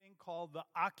called the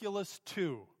Oculus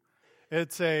 2.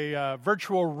 It's a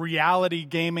virtual reality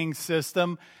gaming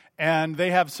system, and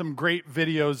they have some great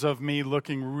videos of me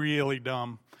looking really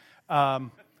dumb.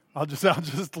 I'll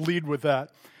just lead with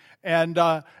that. And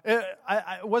it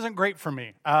wasn't great for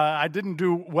me. I didn't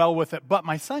do well with it. But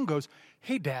my son goes,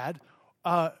 "Hey, Dad,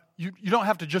 you don't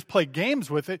have to just play games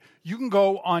with it. You can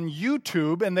go on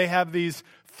YouTube, and they have these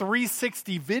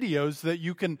 360 videos that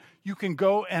you can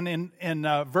go, and in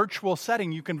a virtual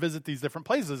setting, you can visit these different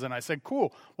places." And I said,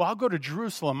 "Cool. Well, I'll go to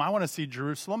Jerusalem. I want to see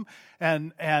Jerusalem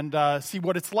and see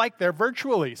what it's like there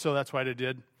virtually." So that's what I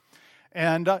did.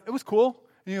 And it was cool.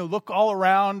 You look all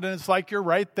around, and it's like you're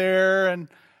right there,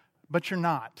 but you're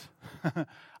not.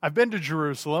 I've been to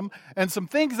Jerusalem, and some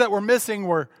things that were missing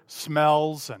were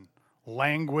smells and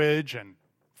language and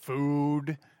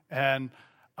food and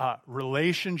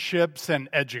relationships and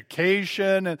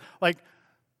education, and I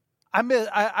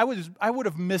would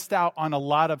have missed out on a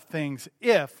lot of things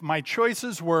if my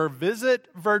choices were visit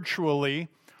virtually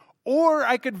or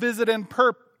I could visit in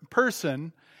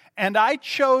person, and I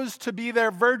chose to be there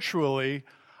virtually.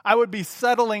 I would be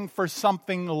settling for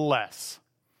something less.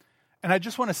 And I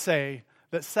just want to say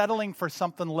that settling for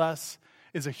something less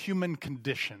is a human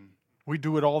condition. We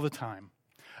do it all the time.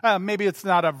 Maybe it's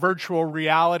not a virtual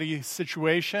reality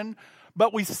situation,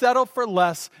 but we settle for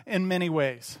less in many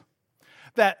ways.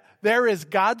 That there is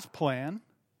God's plan,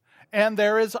 and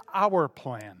there is our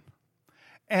plan.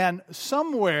 And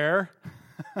somewhere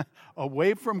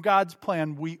away from God's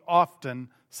plan, we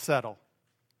often settle.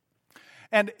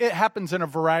 And it happens in a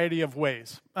variety of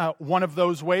ways. One of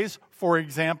those ways, for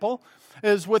example,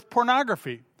 is with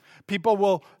pornography. People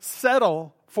will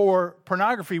settle for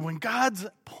pornography when God's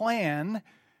plan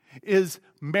is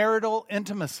marital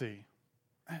intimacy.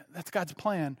 That's God's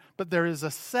plan, but there is a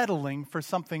settling for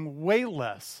something way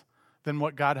less than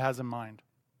what God has in mind.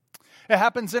 It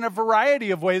happens in a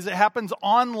variety of ways. It happens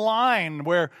online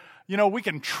where, we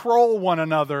can troll one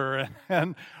another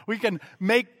and we can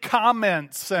make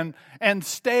comments and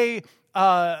stay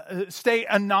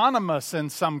anonymous in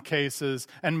some cases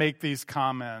and make these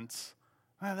comments.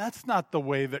 That's not the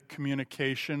way that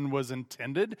communication was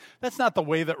intended. That's not the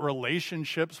way that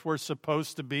relationships were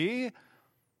supposed to be.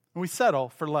 We settle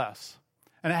for less.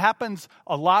 And it happens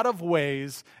a lot of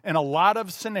ways in a lot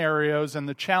of scenarios, and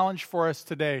the challenge for us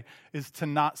today is to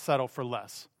not settle for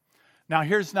less. Now,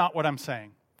 here's not what I'm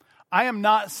saying. I am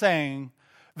not saying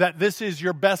that this is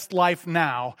your best life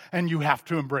now and you have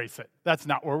to embrace it. That's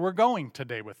not where we're going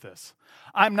today with this.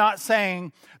 I'm not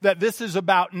saying that this is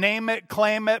about name it,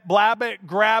 claim it, blab it,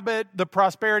 grab it, the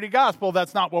prosperity gospel.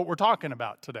 That's not what we're talking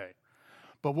about today.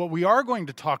 But what we are going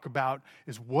to talk about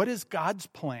is what is God's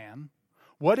plan,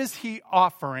 what is He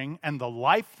offering, and the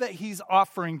life that He's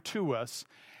offering to us,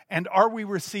 and are we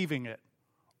receiving it,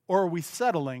 or are we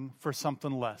settling for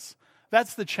something less?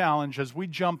 That's the challenge as we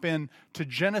jump in to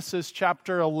Genesis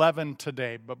chapter 11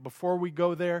 today. But before we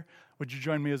go there, would you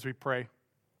join me as we pray?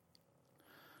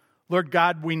 Lord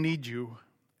God, we need you,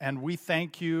 and we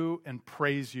thank you and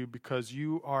praise you because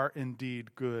you are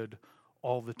indeed good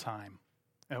all the time.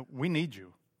 We need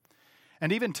you.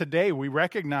 And even today, we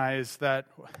recognize that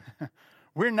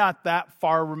we're not that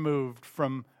far removed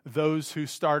from those who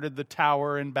started the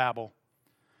tower in Babel.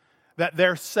 That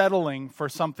they're settling for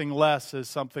something less is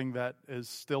something that is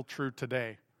still true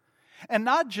today. And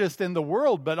not just in the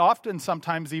world, but often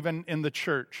sometimes even in the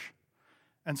church.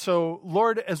 And so,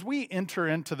 Lord, as we enter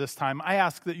into this time, I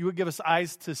ask that you would give us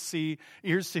eyes to see,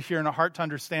 ears to hear, and a heart to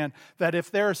understand that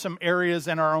if there are some areas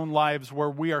in our own lives where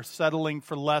we are settling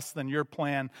for less than your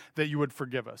plan, that you would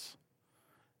forgive us.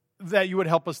 That you would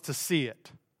help us to see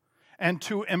it and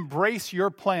to embrace your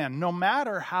plan, no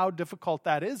matter how difficult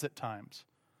that is at times.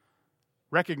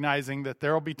 Recognizing that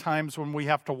there will be times when we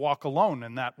have to walk alone,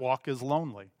 and that walk is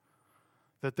lonely.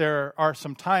 That there are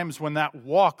some times when that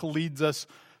walk leads us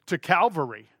to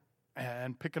Calvary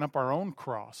and picking up our own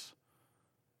cross.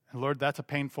 And Lord, that's a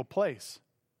painful place.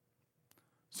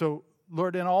 So,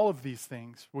 Lord, in all of these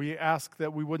things, we ask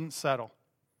that we wouldn't settle.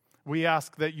 We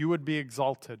ask that you would be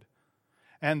exalted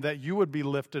and that you would be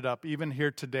lifted up even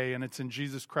here today. And it's in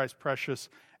Jesus Christ's precious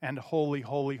and holy,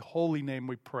 holy, holy name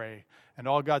we pray. And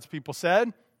all God's people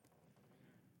said,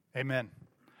 amen.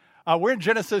 We're in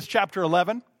Genesis chapter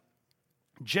 11.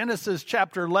 Genesis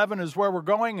chapter 11 is where we're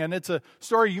going, and it's a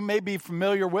story you may be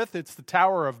familiar with. It's the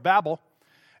Tower of Babel.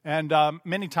 And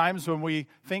many times when we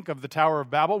think of the Tower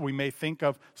of Babel, we may think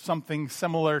of something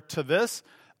similar to this.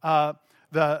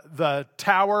 The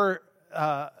tower,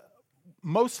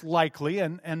 most likely,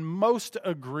 and most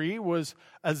agree, was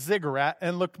a ziggurat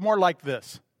and looked more like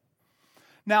this.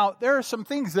 Now, there are some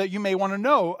things that you may want to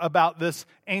know about this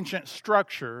ancient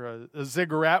structure. A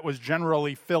ziggurat was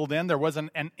generally filled in. There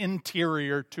wasn't an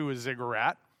interior to a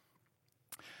ziggurat.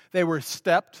 They were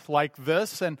stepped like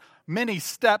this, and many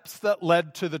steps that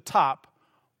led to the top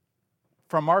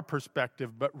from our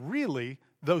perspective, but really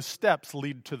those steps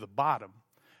lead to the bottom,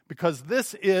 because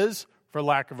this is, for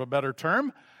lack of a better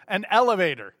term, an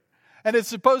elevator. And it's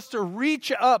supposed to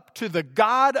reach up to the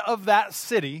God of that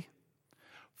city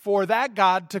for that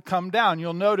God to come down.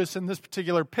 You'll notice in this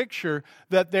particular picture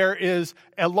that there is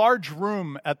a large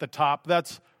room at the top.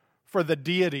 That's for the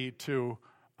deity to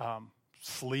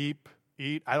sleep,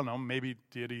 eat. I don't know, maybe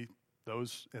deity,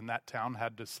 those in that town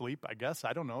had to sleep, I guess.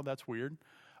 I don't know, that's weird.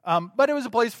 But it was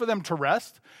a place for them to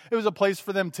rest. It was a place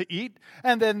for them to eat.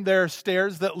 And then there are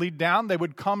stairs that lead down. They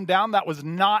would come down. That was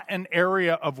not an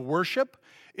area of worship.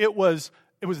 It was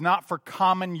not for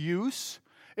common use.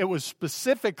 It was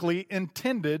specifically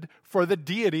intended for the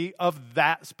deity of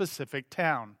that specific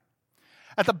town.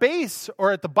 At the base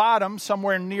or at the bottom,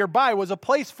 somewhere nearby, was a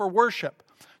place for worship.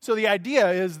 So the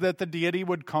idea is that the deity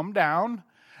would come down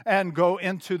and go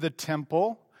into the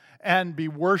temple and be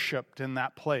worshiped in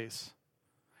that place.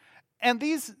 And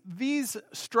these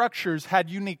structures had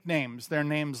unique names. They're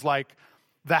names like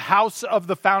the house of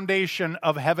the foundation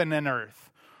of heaven and earth,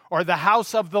 or the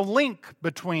house of the link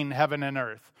between heaven and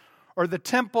earth, or the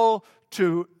temple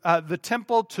to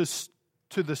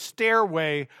the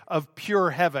stairway of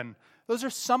pure heaven. Those are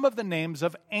some of the names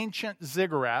of ancient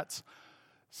ziggurats.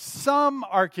 Some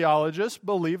archaeologists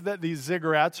believe that these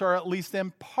ziggurats are at least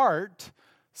in part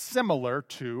similar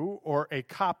to or a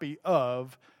copy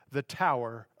of the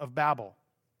Tower of Babel.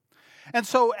 And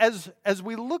so as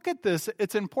we look at this,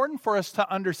 it's important for us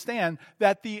to understand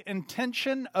that the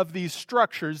intention of these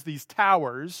structures, these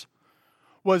towers,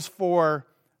 was for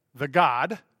the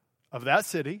God of that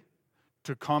city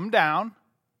to come down,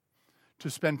 to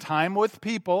spend time with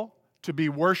people, to be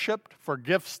worshiped, for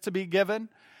gifts to be given,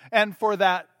 and for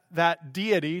that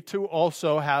deity to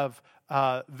also have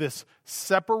this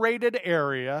separated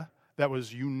area that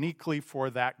was uniquely for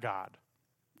that God.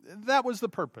 That was the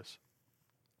purpose.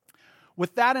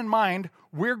 With that in mind,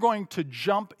 we're going to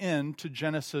jump into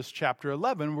Genesis chapter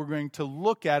 11. We're going to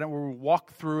look at it, we'll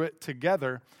walk through it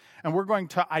together, and we're going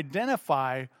to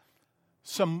identify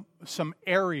some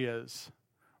areas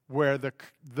where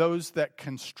those that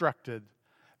constructed,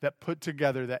 that put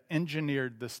together, that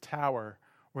engineered this tower,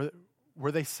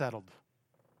 where they settled.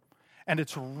 And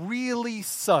it's really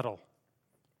subtle,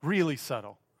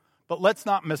 but let's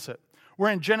not miss it. We're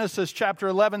in Genesis chapter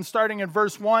 11, starting in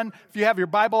verse 1. If you have your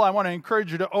Bible, I want to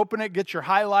encourage you to open it, get your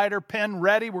highlighter pen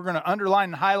ready. We're going to underline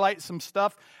and highlight some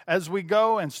stuff as we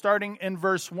go. And starting in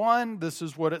verse 1, this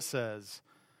is what it says.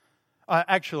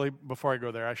 Actually, before I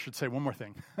go there, I should say one more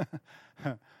thing.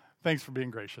 Thanks for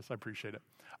being gracious. I appreciate it.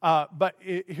 But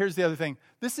here's the other thing.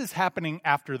 This is happening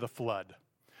after the flood.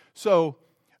 So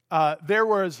there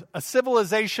was a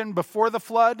civilization before the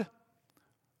flood.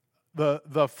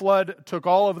 The flood took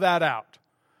all of that out.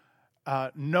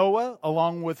 Noah,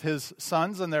 along with his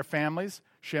sons and their families,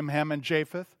 Shem, Ham, and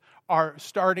Japheth, are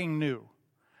starting new.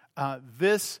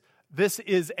 This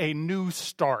is a new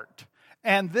start.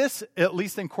 And this, at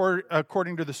least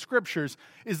according to the scriptures,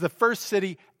 is the first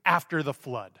city after the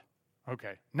flood.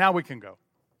 Okay, now we can go.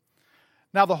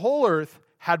 Now the whole earth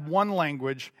had one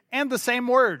language and the same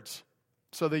words.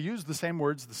 So they used the same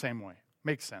words the same way.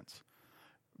 Makes sense.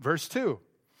 Verse 2.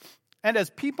 And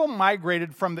as people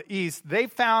migrated from the east, they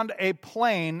found a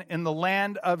plain in the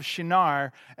land of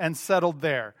Shinar and settled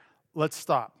there. Let's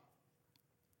stop.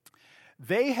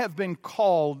 They have been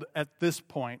called at this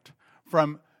point,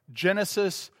 from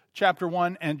Genesis chapter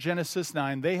 1 and Genesis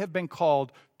 9, they have been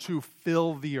called to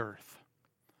fill the earth,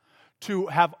 to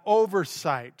have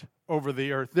oversight over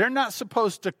the earth. They're not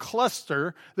supposed to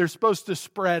cluster, they're supposed to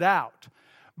spread out.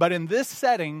 But in this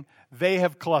setting, they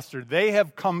have clustered. They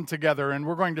have come together, and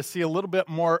we're going to see a little bit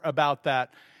more about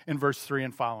that in verse 3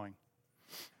 and following.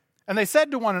 And they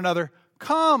said to one another,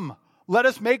 "Come, let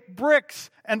us make bricks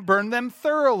and burn them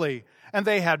thoroughly." And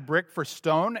they had brick for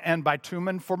stone and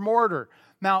bitumen for mortar.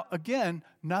 Now, again,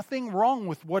 nothing wrong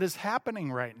with what is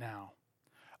happening right now.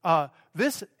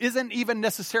 This isn't even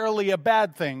necessarily a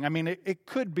bad thing. I mean, it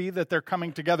could be that they're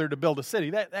coming together to build a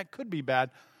city. That could be bad.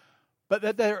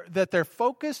 But that they're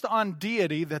focused on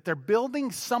deity, that they're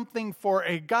building something for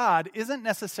a God, isn't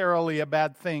necessarily a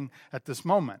bad thing at this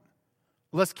moment.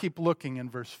 Let's keep looking in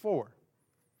verse 4.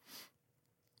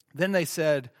 Then they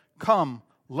said, "Come,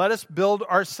 let us build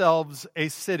ourselves a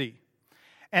city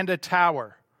and a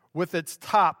tower with its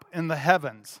top in the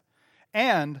heavens,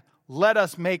 and let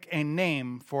us make a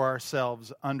name for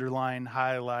ourselves. Underline,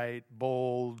 highlight,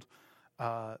 bold,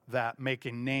 that make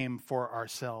a name for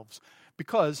ourselves.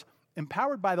 Because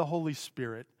empowered by the Holy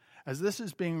Spirit, as this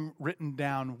is being written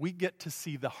down, we get to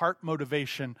see the heart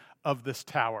motivation of this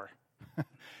tower.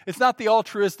 It's not the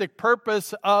altruistic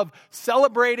purpose of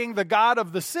celebrating the God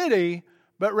of the city,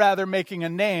 but rather making a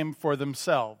name for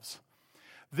themselves.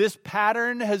 This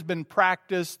pattern has been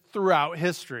practiced throughout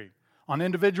history on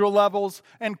individual levels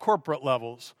and corporate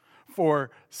levels for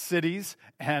cities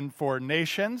and for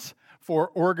nations,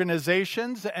 for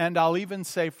organizations, and I'll even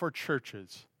say for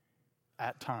churches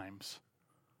at times.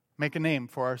 Make a name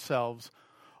for ourselves,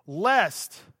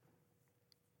 lest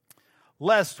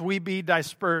we be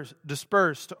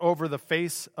dispersed over the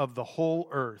face of the whole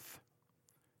earth.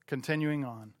 Continuing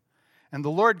on. And the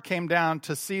Lord came down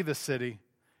to see the city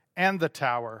and the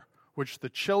tower, which the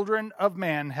children of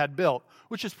man had built,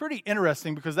 which is pretty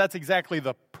interesting because that's exactly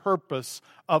the purpose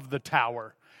of the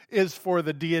tower, is for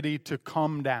the deity to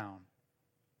come down.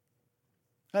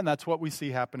 And that's what we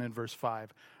see happen in verse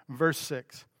 5. Verse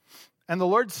 6. And the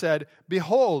Lord said,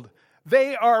 behold,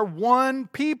 they are one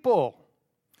people,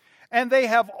 and they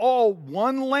have all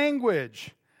one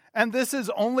language, and this is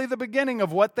only the beginning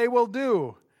of what they will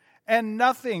do. And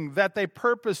nothing that they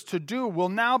purpose to do will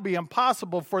now be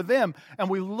impossible for them. And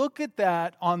we look at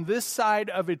that on this side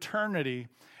of eternity,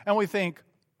 and we think,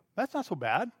 that's not so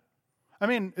bad. I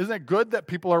mean, isn't it good that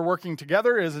people are working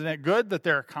together? Isn't it good that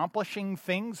they're accomplishing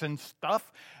things and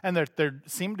stuff, and that they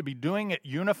seem to be doing it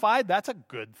unified? That's a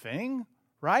good thing,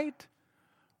 right?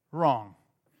 Wrong.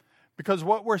 Because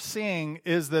what we're seeing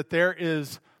is that there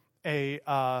is a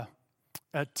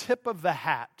tip of the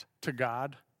hat to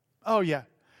God. Oh, yeah.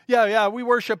 Yeah, we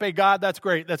worship a God. That's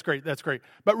great.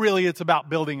 But really, it's about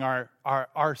building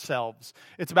ourselves.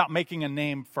 It's about making a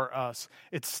name for us.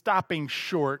 It's stopping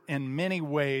short in many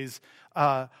ways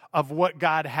of what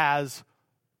God has,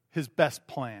 his best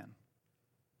plan.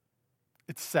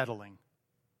 It's settling.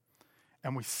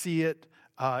 And we see it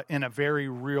in a very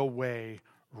real way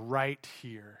right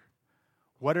here.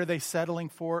 What are they settling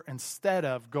for? Instead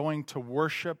of going to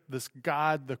worship this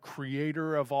God, the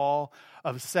creator of all,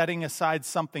 of setting aside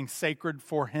something sacred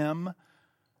for him,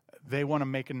 they want to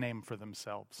make a name for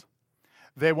themselves.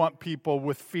 They want people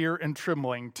with fear and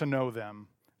trembling to know them,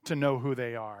 to know who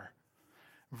they are.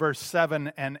 Verse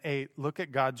 7 and 8, look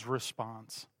at God's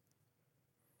response.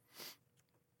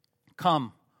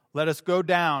 Come, let us go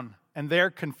down and there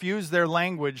confuse their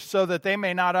language so that they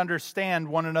may not understand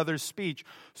one another's speech.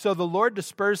 So the Lord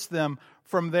dispersed them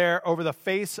from there over the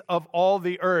face of all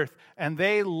the earth, and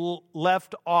they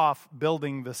left off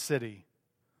building the city.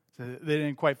 So they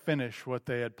didn't quite finish what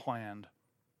they had planned.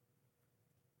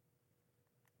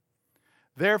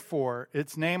 Therefore,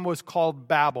 its name was called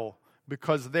Babel,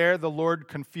 because there the Lord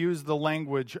confused the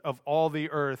language of all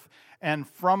the earth, and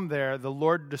from there the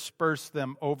Lord dispersed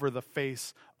them over the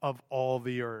face of all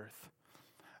the earth.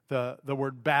 The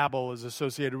word Babel is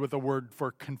associated with the word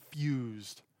for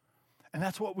confused. And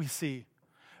that's what we see.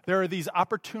 There are these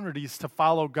opportunities to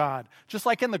follow God. Just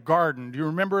like in the garden. Do you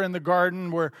remember in the garden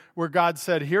where God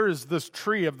said, here is this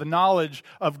tree of the knowledge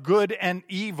of good and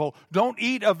evil. Don't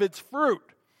eat of its fruit.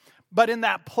 But in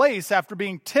that place, after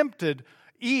being tempted,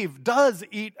 Eve does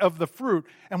eat of the fruit.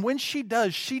 And when she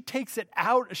does, she takes it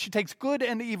out. She takes good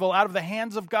and evil out of the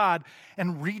hands of God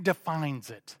and redefines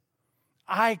it.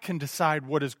 I can decide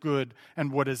what is good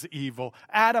and what is evil.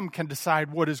 Adam can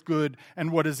decide what is good and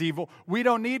what is evil. We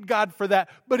don't need God for that.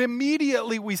 But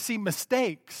immediately we see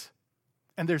mistakes.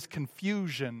 And there's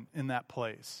confusion in that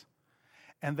place.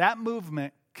 And that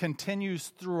movement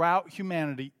continues throughout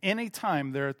humanity.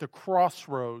 Anytime they're at the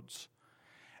crossroads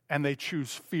and they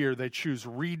choose fear, they choose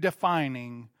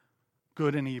redefining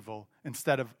good and evil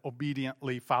instead of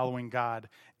obediently following God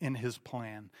in his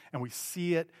plan. And we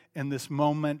see it in this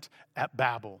moment at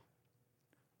Babel.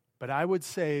 But I would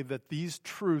say that these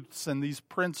truths and these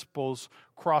principles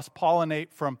cross-pollinate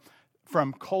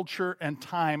from culture and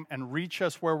time and reach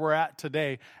us where we're at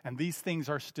today. And these things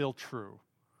are still true.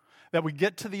 That we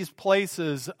get to these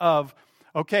places of,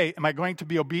 okay, am I going to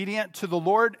be obedient to the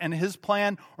Lord and his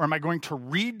plan, or am I going to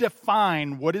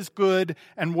redefine what is good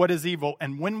and what is evil?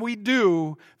 And when we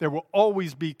do, there will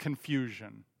always be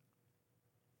confusion.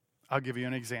 I'll give you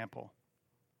an example.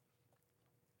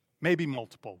 Maybe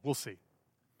multiple. We'll see.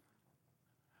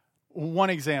 One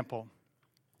example.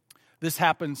 This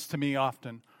happens to me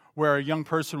often, where a young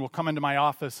person will come into my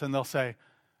office and they'll say,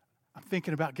 I'm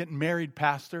thinking about getting married,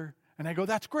 Pastor. And I go,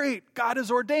 that's great. God has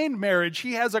ordained marriage.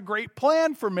 He has a great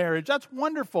plan for marriage. That's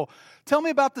wonderful. Tell me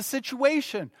about the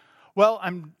situation. Well,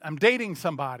 I'm dating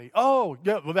somebody. Oh,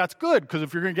 yeah, well, that's good, because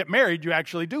if you're going to get married, you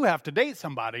actually do have to date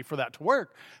somebody for that to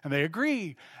work. And they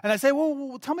agree. And I say,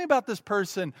 well, tell me about this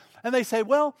person. And they say,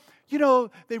 well,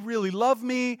 they really love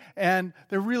me, and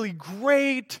they're really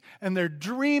great, and they're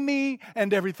dreamy,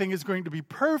 and everything is going to be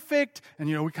perfect. And,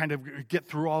 we kind of get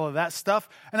through all of that stuff.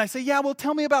 And I say, yeah, well,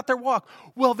 tell me about their walk.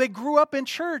 Well, they grew up in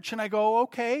church. And I go,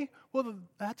 okay, well,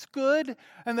 that's good.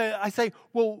 And I say,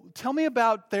 well, tell me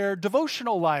about their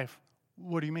devotional life.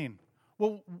 What do you mean?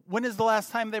 Well, when is the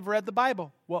last time they've read the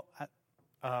Bible? Well,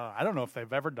 I don't know if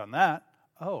they've ever done that.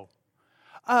 Oh.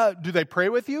 Do they pray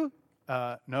with you?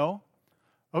 No.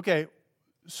 Okay,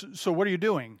 so what are you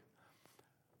doing?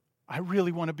 I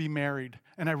really want to be married,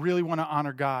 and I really want to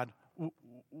honor God.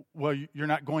 Well, you're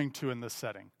not going to in this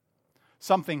setting.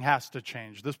 Something has to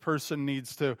change. This person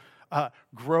needs to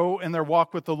grow in their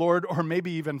walk with the Lord, or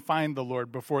maybe even find the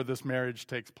Lord before this marriage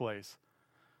takes place.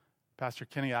 Pastor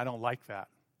Kenny, I don't like that.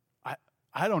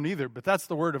 I don't either, but that's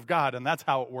the Word of God, and that's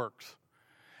how it works.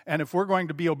 And if we're going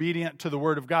to be obedient to the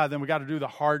Word of God, then we got to do the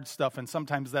hard stuff, and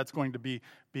sometimes that's going to be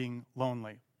being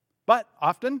lonely. But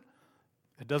often,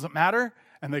 it doesn't matter,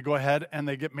 and they go ahead and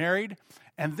they get married.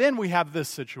 And then we have this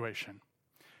situation.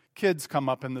 Kids come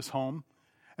up in this home,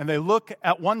 and they look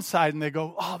at one side and they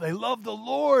go, oh, they love the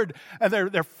Lord, and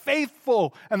they're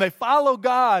faithful, and they follow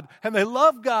God, and they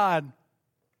love God.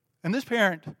 And this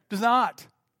parent does not.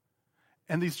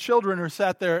 And these children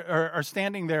are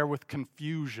standing there with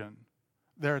confusion.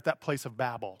 They're at that place of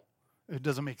Babel. It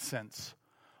doesn't make sense.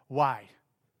 Why?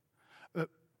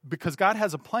 Because God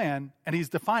has a plan, and He's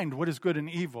defined what is good and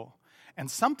evil. And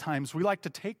sometimes we like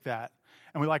to take that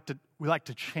and we like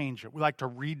to change it. We like to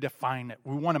redefine it.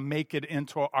 We want to make it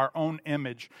into our own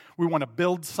image. We want to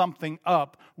build something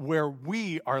up where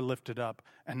we are lifted up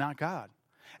and not God.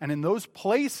 And in those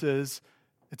places,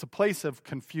 it's a place of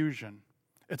confusion.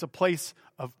 It's a place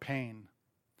of pain.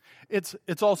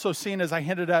 It's also seen, as I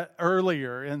hinted at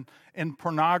earlier, in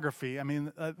pornography. I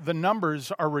mean, the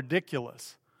numbers are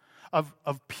ridiculous of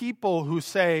people who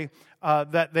say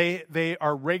that they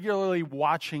are regularly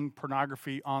watching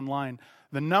pornography online.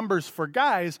 The numbers for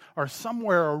guys are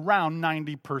somewhere around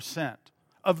 90%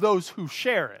 of those who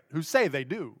share it, who say they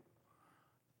do.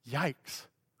 Yikes.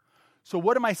 So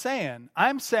what am I saying?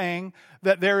 I'm saying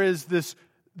that there is this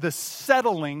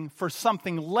settling for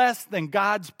something less than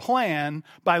God's plan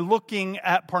by looking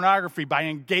at pornography, by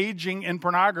engaging in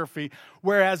pornography,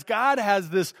 whereas God has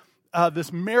this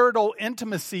marital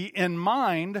intimacy in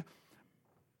mind,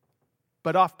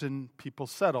 but often people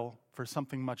settle for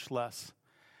something much less.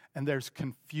 And there's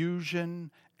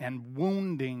confusion and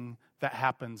wounding that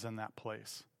happens in that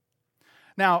place.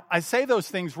 Now, I say those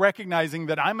things recognizing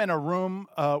that I'm in a room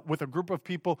with a group of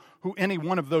people who any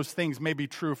one of those things may be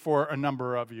true for a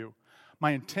number of you.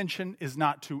 My intention is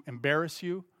not to embarrass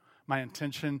you. My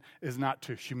intention is not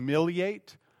to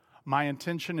humiliate. My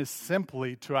intention is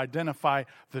simply to identify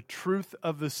the truth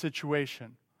of the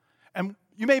situation. And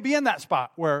you may be in that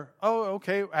spot where, oh,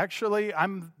 okay, actually,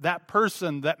 I'm that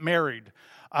person that married.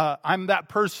 I'm that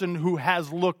person who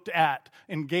has looked at,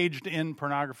 engaged in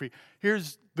pornography.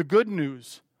 Here's the good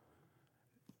news.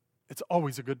 It's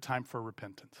always a good time for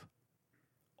repentance.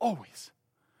 Always.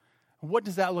 What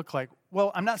does that look like?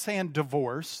 Well, I'm not saying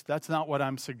divorce. That's not what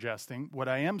I'm suggesting. What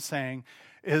I am saying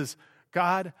is,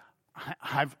 God,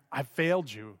 I've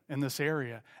failed you in this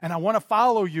area, and I want to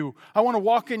follow you. I want to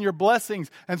walk in your blessings.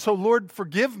 And so, Lord,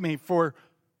 forgive me for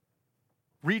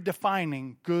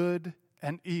redefining good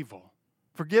and evil.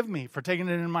 Forgive me for taking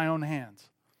it in my own hands.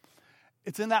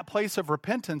 It's in that place of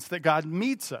repentance that God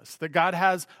meets us, that God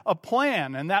has a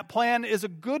plan, and that plan is a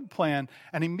good plan,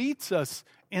 and He meets us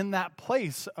in that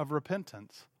place of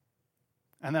repentance.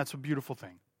 And that's a beautiful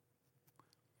thing.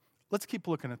 Let's keep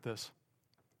looking at this.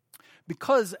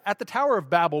 Because at the Tower of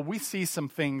Babel, we see some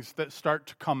things that start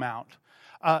to come out.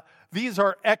 These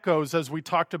are echoes, as we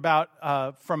talked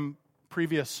about from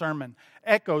previous sermon,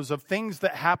 echoes of things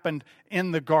that happened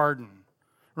in the garden.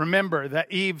 Remember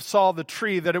that Eve saw the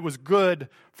tree, that it was good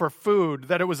for food,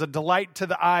 that it was a delight to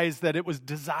the eyes, that it was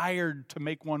desired to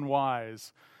make one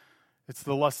wise. It's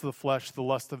the lust of the flesh, the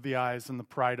lust of the eyes, and the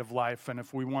pride of life. And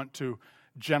if we want to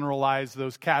generalize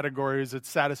those categories, it's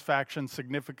satisfaction,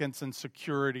 significance, and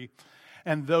security.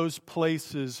 And those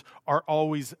places are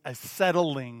always a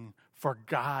settling for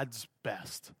God's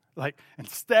best. Like,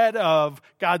 instead of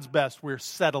God's best, we're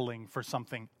settling for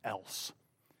something else.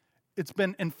 It's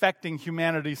been infecting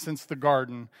humanity since the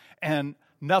garden, and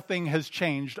nothing has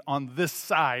changed on this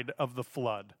side of the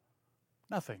flood.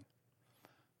 Nothing.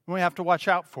 We have to watch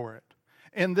out for it.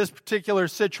 In this particular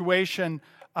situation,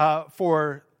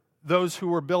 for those who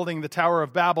were building the Tower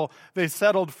of Babel, they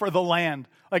settled for the land.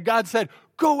 Like God said,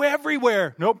 go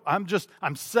everywhere. Nope,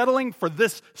 I'm settling for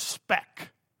this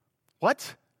speck.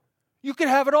 What? You can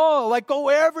have it all. Like, go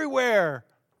everywhere.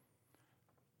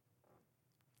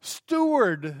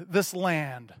 Steward this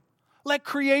land. Let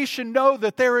creation know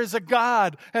that there is a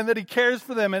God and that He cares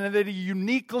for them and that He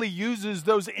uniquely uses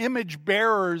those image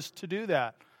bearers to do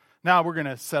that. Now we're going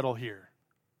to settle here.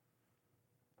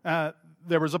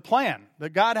 There was a plan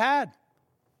that God had,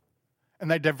 and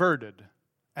they diverted.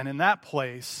 And in that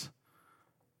place,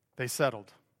 they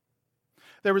settled.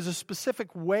 There was a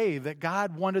specific way that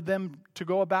God wanted them to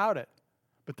go about it,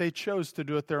 but they chose to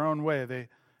do it their own way.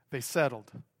 They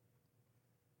settled.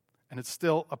 And it's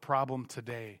still a problem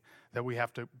today that we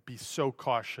have to be so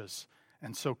cautious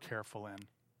and so careful in.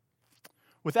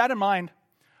 With that in mind,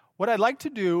 what I'd like to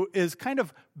do is kind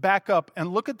of back up and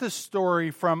look at this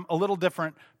story from a little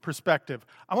different perspective.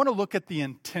 I want to look at the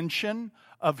intention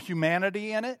of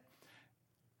humanity in it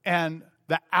and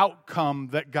the outcome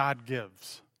that God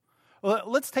gives.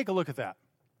 Let's take a look at that.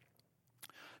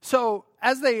 So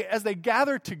as they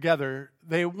gather together,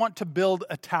 they want to build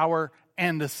a tower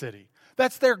and a city.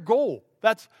 That's their goal.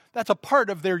 That's a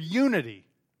part of their unity.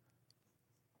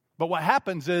 But what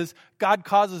happens is God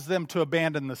causes them to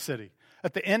abandon the city.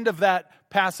 At the end of that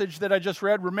passage that I just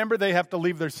read, remember they have to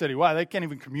leave their city. Why? They can't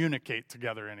even communicate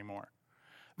together anymore.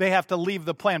 They have to leave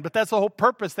the plan. But that's the whole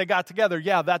purpose they got together.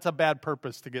 Yeah, that's a bad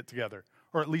purpose to get together,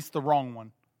 or at least the wrong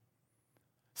one.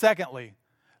 Secondly,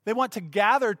 they want to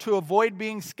gather to avoid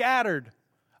being scattered.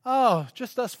 Oh,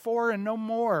 just us four and no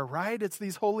more, right? It's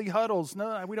these holy huddles.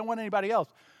 No, we don't want anybody else.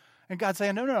 And God's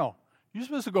saying, no. You're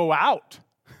supposed to go out.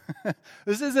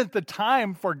 This isn't the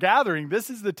time for gathering. This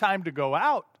is the time to go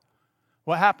out.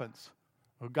 What happens?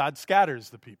 Well, God scatters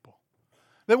the people.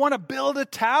 They want to build a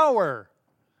tower,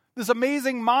 this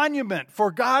amazing monument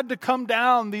for God to come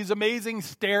down these amazing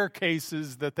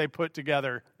staircases that they put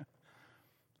together.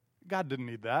 God didn't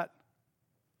need that.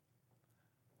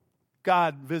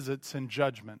 God visits in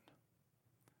judgment.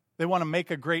 They want to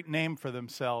make a great name for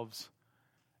themselves,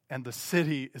 and the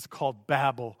city is called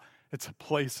Babel. It's a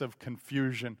place of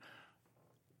confusion.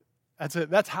 That's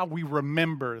it. That's how we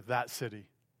remember that city.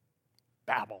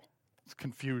 Babel. It's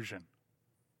confusion.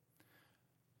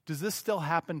 Does this still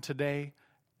happen today?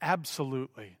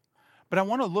 Absolutely. But I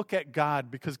want to look at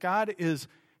God because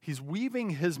He's weaving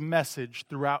His message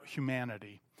throughout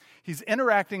humanity. He's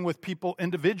interacting with people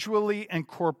individually and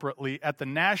corporately at the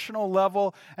national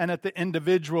level and at the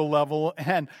individual level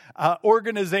and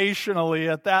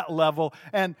organizationally at that level.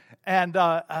 And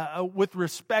with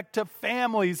respect to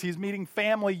families, He's meeting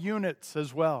family units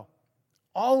as well.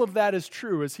 All of that is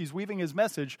true as He's weaving His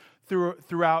message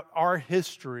throughout our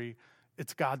history.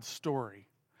 It's God's story.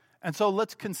 And so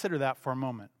let's consider that for a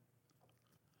moment.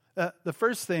 The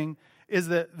first thing is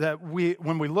that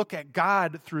when we look at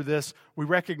God through this, we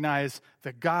recognize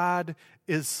that God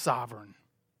is sovereign.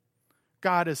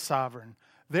 God is sovereign.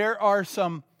 There are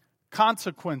some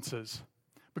consequences,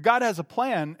 but God has a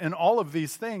plan in all of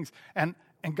these things, and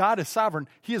God is sovereign.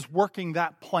 He is working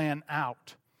that plan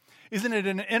out. Isn't it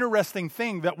an interesting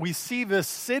thing that we see this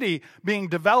city being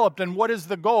developed, and what is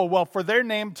the goal? Well, for their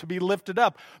name to be lifted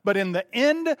up. But in the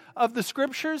end of the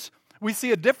scriptures, we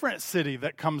see a different city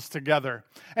that comes together,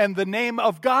 and the name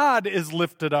of God is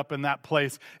lifted up in that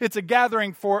place. It's a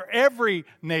gathering for every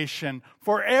nation,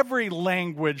 for every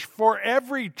language, for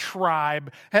every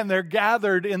tribe, and they're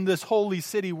gathered in this holy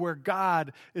city where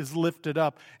God is lifted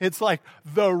up. It's like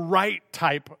the right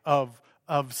type of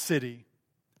city,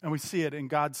 and we see it in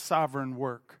God's sovereign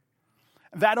work.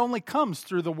 That only comes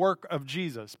through the work of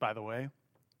Jesus, by the way.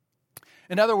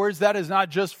 In other words, that is not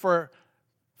just for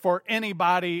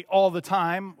anybody all the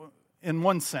time, in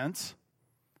one sense.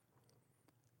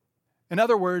 In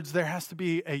other words, there has to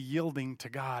be a yielding to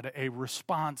God, a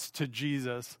response to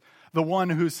Jesus, the one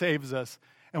who saves us.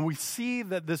 And we see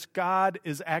that this God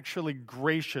is actually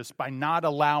gracious by not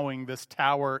allowing this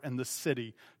tower and the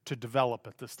city to develop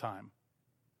at this time.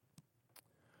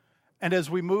 And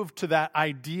as we move to that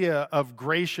idea of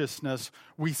graciousness,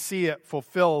 we see it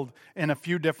fulfilled in a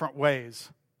few different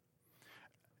ways.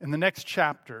 In the next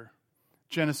chapter,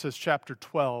 Genesis chapter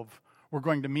 12, we're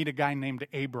going to meet a guy named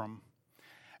Abram.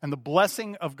 And the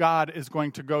blessing of God is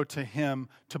going to go to him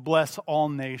to bless all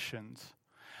nations.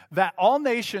 That all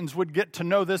nations would get to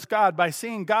know this God by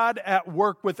seeing God at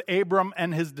work with Abram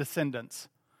and his descendants.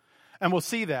 And we'll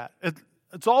see that.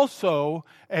 It's also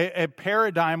a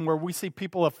paradigm where we see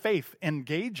people of faith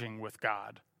engaging with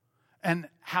God and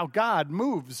how God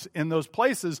moves in those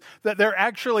places, that there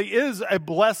actually is a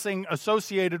blessing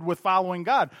associated with following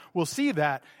God. We'll see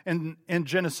that in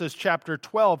Genesis chapter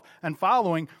 12 and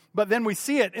following, but then we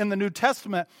see it in the New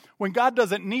Testament when God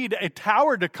doesn't need a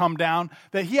tower to come down,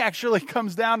 that he actually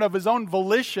comes down of his own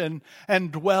volition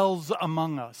and dwells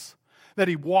among us, that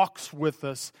he walks with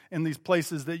us in these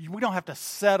places, that we don't have to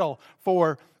settle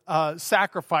for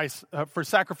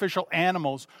sacrificial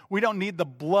animals. We don't need the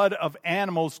blood of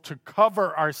animals to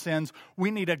cover our sins. We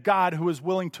need a God who is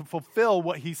willing to fulfill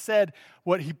what he said,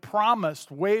 what he promised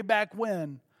way back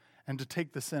when, and to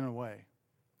take the sin away,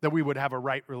 that we would have a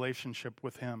right relationship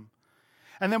with him.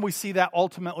 And then we see that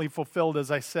ultimately fulfilled,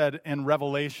 as I said, in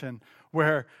Revelation,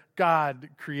 where God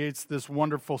creates this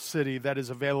wonderful city that is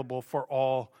available for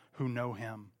all who know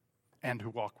him and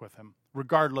who walk with him,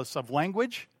 regardless of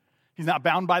language. He's not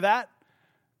bound by that.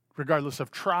 Regardless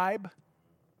of tribe,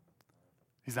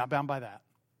 he's not bound by that.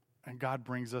 And God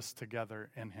brings us together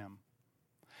in him.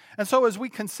 And so as we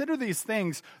consider these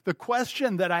things, the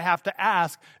question that I have to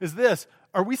ask is this: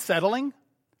 are we settling?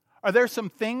 Are there some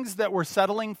things that we're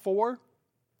settling for?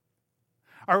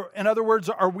 In other words,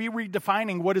 are we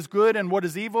redefining what is good and what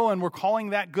is evil, and we're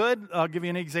calling that good? I'll give you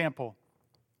an example.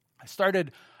 I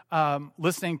started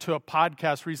listening to a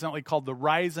podcast recently called The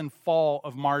Rise and Fall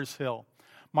of Mars Hill.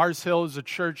 Mars Hill is a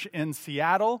church in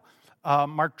Seattle.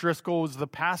 Mark Driscoll was the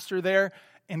pastor there.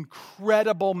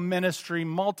 Incredible ministry,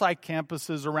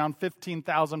 multi-campuses, around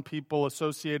 15,000 people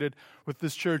associated with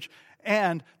this church.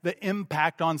 And the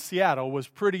impact on Seattle was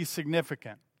pretty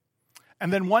significant.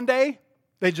 And then one day,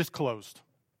 they just closed.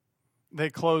 They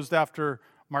closed after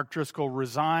Mark Driscoll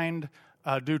resigned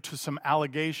due to some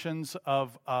allegations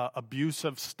of abuse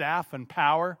of staff and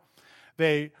power.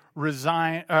 They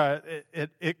resigned.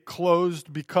 It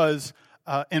closed because,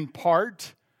 in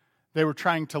part, they were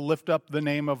trying to lift up the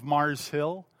name of Mars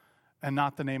Hill and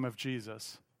not the name of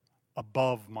Jesus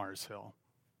above Mars Hill.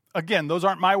 Again, those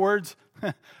aren't my words.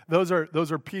 Those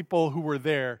are people who were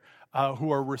there,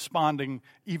 who are responding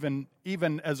even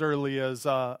as early as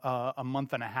a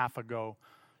month and a half ago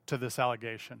to this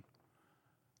allegation.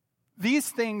 These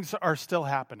things are still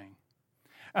happening.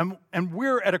 And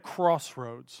we're at a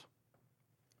crossroads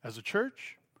as a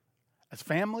church, as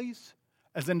families,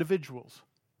 as individuals.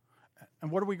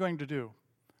 And what are we going to do?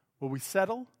 Will we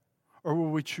settle, or will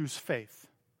we choose faith?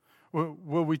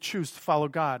 Will we choose to follow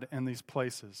God in these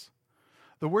places?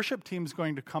 The worship team is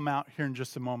going to come out here in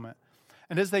just a moment.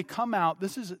 And as they come out,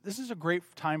 this is a great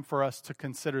time for us to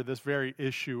consider this very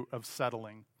issue of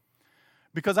settling.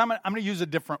 Because I'm going to use a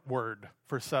different word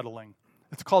for settling.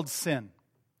 It's called sin.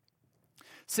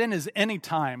 Sin is any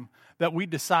time that we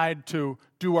decide to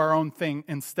do our own thing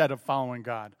instead of following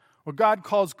God. What God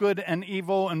calls good and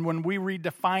evil, and when we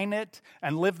redefine it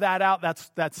and live that out,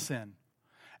 that's sin.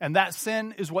 And that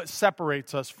sin is what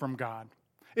separates us from God.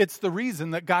 It's the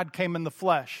reason that God came in the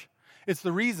flesh. It's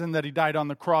the reason that he died on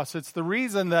the cross. It's the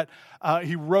reason that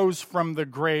he rose from the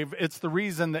grave. It's the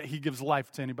reason that he gives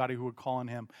life to anybody who would call on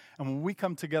him. And when we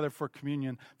come together for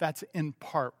communion, that's in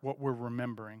part what we're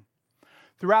remembering.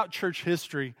 Throughout church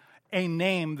history, a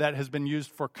name that has been used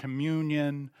for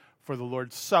communion, for the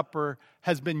Lord's Supper,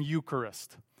 has been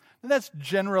Eucharist. And that's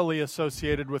generally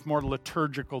associated with more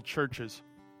liturgical churches.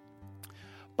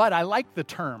 But I like the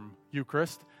term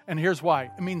Eucharist, and here's why.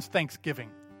 It means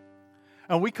thanksgiving.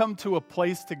 And we come to a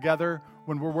place together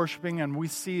when we're worshiping and we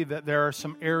see that there are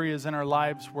some areas in our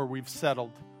lives where we've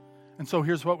settled. And so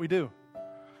here's what we do.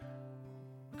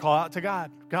 Call out to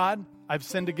God. God, I've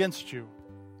sinned against you.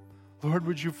 Lord,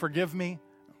 would you forgive me?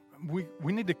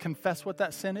 We need to confess what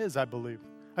that sin is, I believe.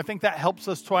 I think that helps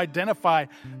us to identify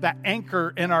that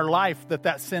anchor in our life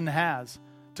that sin has.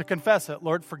 To confess it.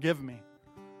 Lord, forgive me.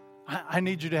 I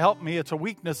need you to help me. It's a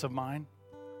weakness of mine.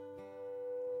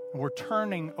 And we're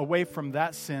turning away from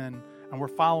that sin and we're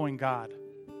following God.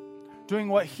 Doing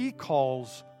what he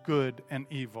calls good and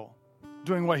evil.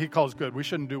 Doing what he calls good. We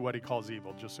shouldn't do what he calls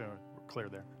evil, just so we're clear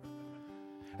there.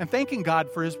 And thanking God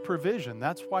for his provision.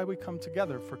 That's why we come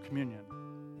together for communion.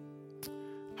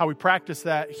 How we practice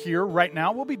that here right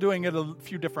now, we'll be doing it a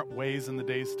few different ways in the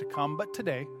days to come. But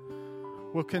today,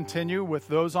 we'll continue with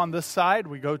those on this side.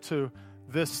 We go to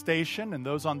this station, and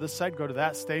those on this side go to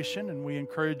that station. And we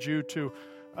encourage you to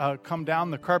come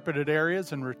down the carpeted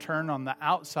areas and return on the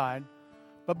outside.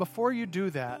 But before you do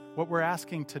that, what we're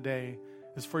asking today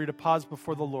is for you to pause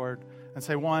before the Lord and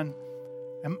say, one,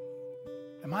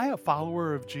 am I a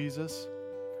follower of Jesus?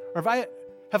 Or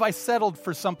have I settled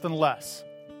for something less?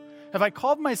 Have I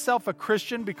called myself a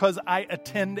Christian because I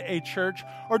attend a church?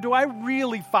 Or do I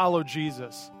really follow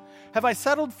Jesus? Have I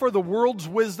settled for the world's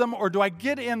wisdom? Or do I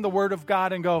get in the Word of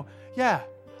God and go, yeah,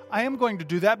 I am going to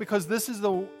do that because this is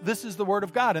the Word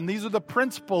of God, and these are the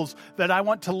principles that I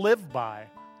want to live by,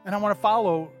 and I want to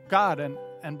follow God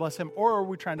and bless Him? Or are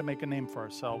we trying to make a name for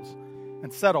ourselves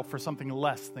and settle for something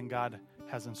less than God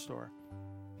has in store?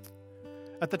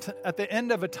 At the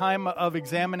end of a time of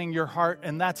examining your heart,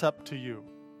 and that's up to you.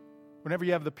 Whenever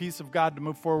you have the peace of God to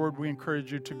move forward, we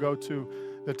encourage you to go to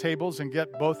the tables and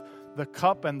get both the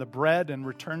cup and the bread and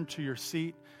return to your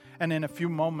seat. And in a few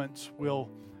moments, we'll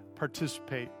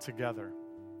participate together.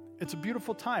 It's a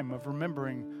beautiful time of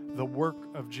remembering the work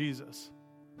of Jesus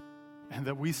and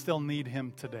that we still need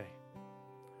Him today.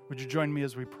 Would you join me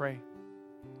as we pray?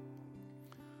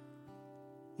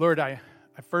 Lord, I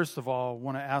first of all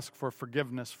want to ask for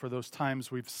forgiveness for those times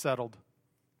we've settled.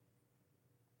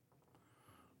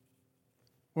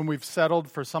 When we've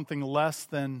settled for something less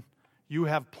than you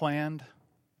have planned.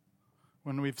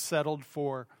 When we've settled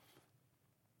for,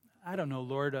 I don't know,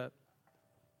 Lord, a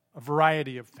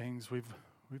variety of things. We've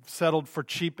settled for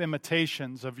cheap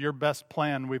imitations of your best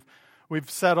plan. We've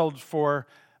settled for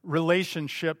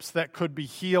relationships that could be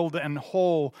healed and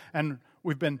whole, and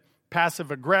we've been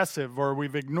passive-aggressive, or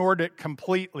we've ignored it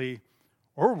completely,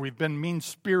 or we've been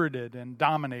mean-spirited and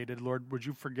dominated. Lord, would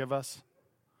you forgive us?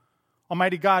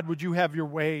 Almighty God, would you have your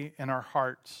way in our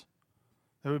hearts,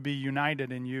 that would be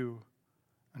united in you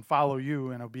and follow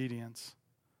you in obedience.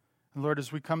 And Lord,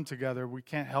 as we come together, we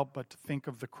can't help but to think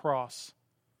of the cross.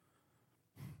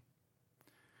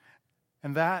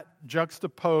 And that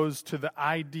juxtaposed to the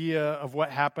idea of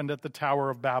what happened at the Tower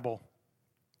of Babel,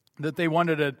 that they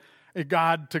wanted a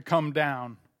God to come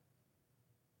down,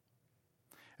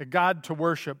 a God to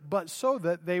worship, but so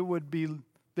that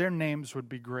their names would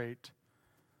be great.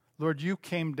 Lord, you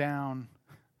came down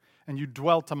and you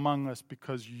dwelt among us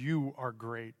because you are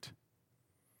great.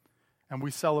 And we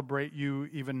celebrate you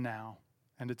even now.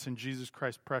 And it's in Jesus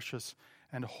Christ's precious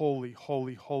and holy,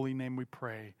 holy, holy name we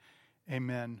pray.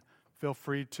 Amen. Feel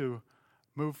free to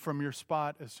move from your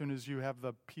spot as soon as you have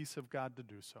the peace of God to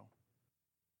do so.